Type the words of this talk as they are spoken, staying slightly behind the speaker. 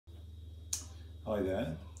Hi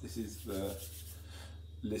there, this is the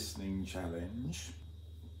listening challenge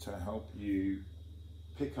to help you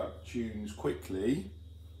pick up tunes quickly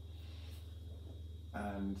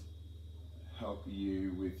and help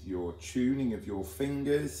you with your tuning of your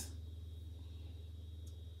fingers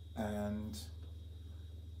and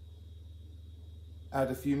add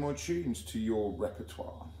a few more tunes to your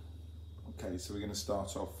repertoire. Okay, so we're going to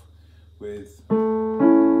start off with a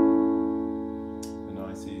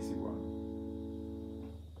nice easy one.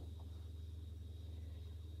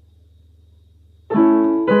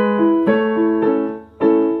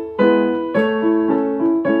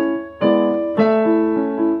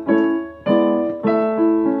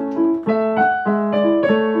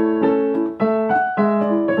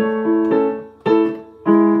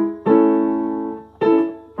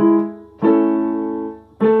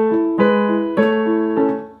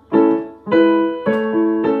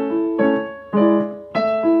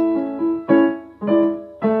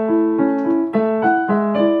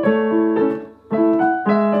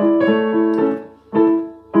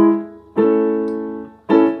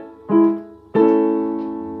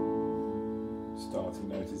 Starting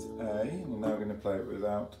note is A, and we're now going to play it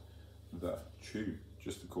without the tune,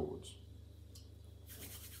 just the chords.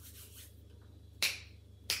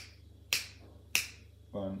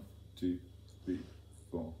 One, two, three,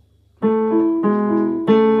 four.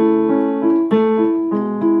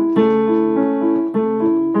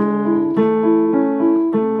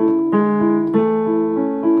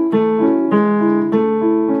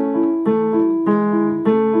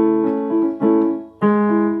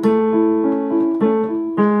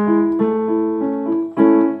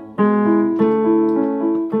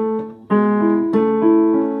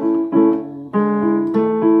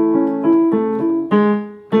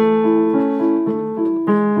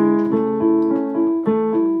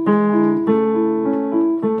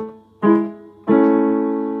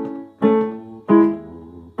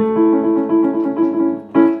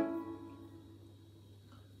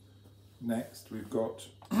 Next, we've got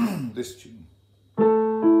this tune.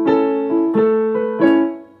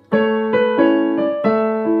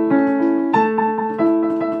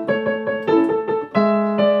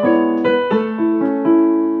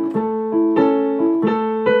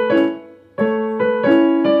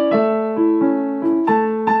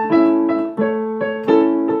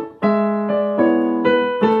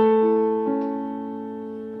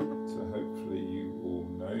 So hopefully you all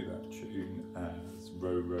know that tune as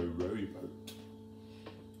Row, Row, Row Your Boat.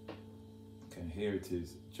 Okay, here it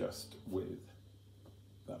is just with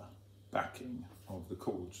the backing of the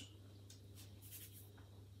chords.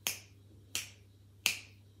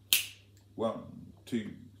 1, 2,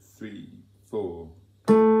 3, 4.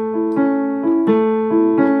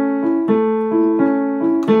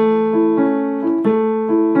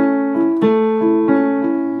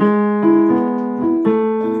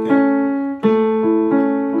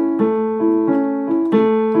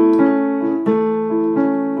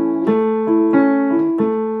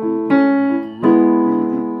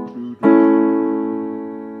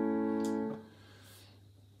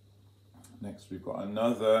 Next we've got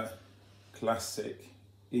another classic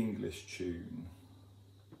English tune.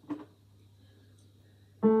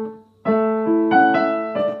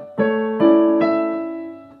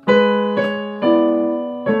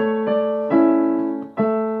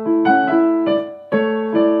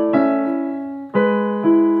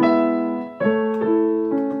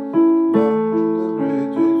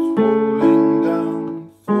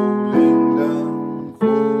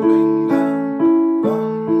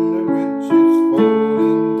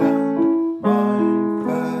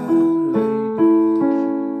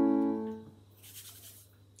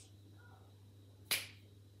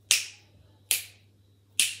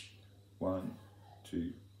 One,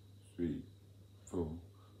 two, three, four.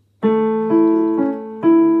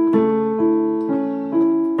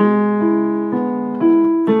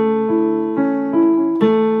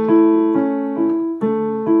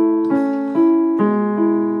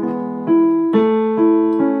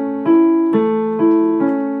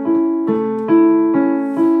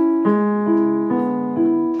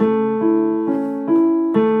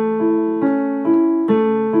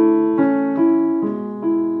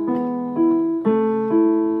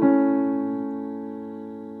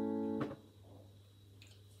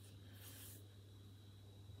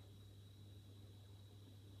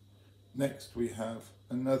 Next we have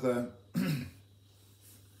another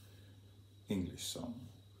English song.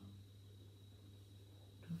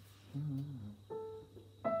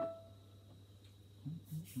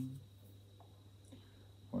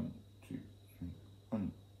 One, two, three.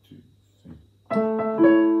 1, 2, 3.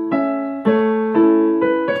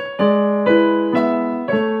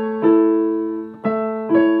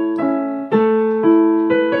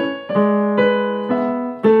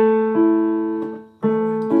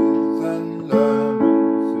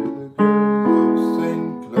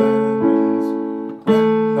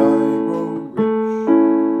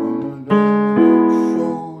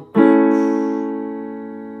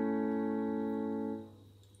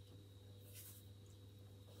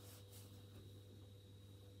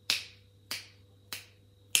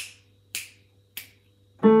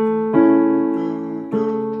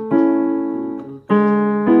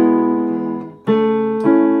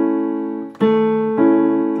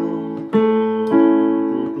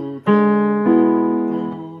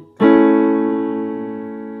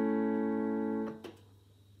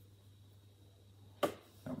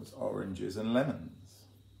 oranges and lemons.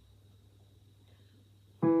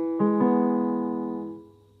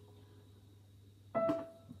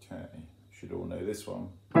 Okay, should all know this one.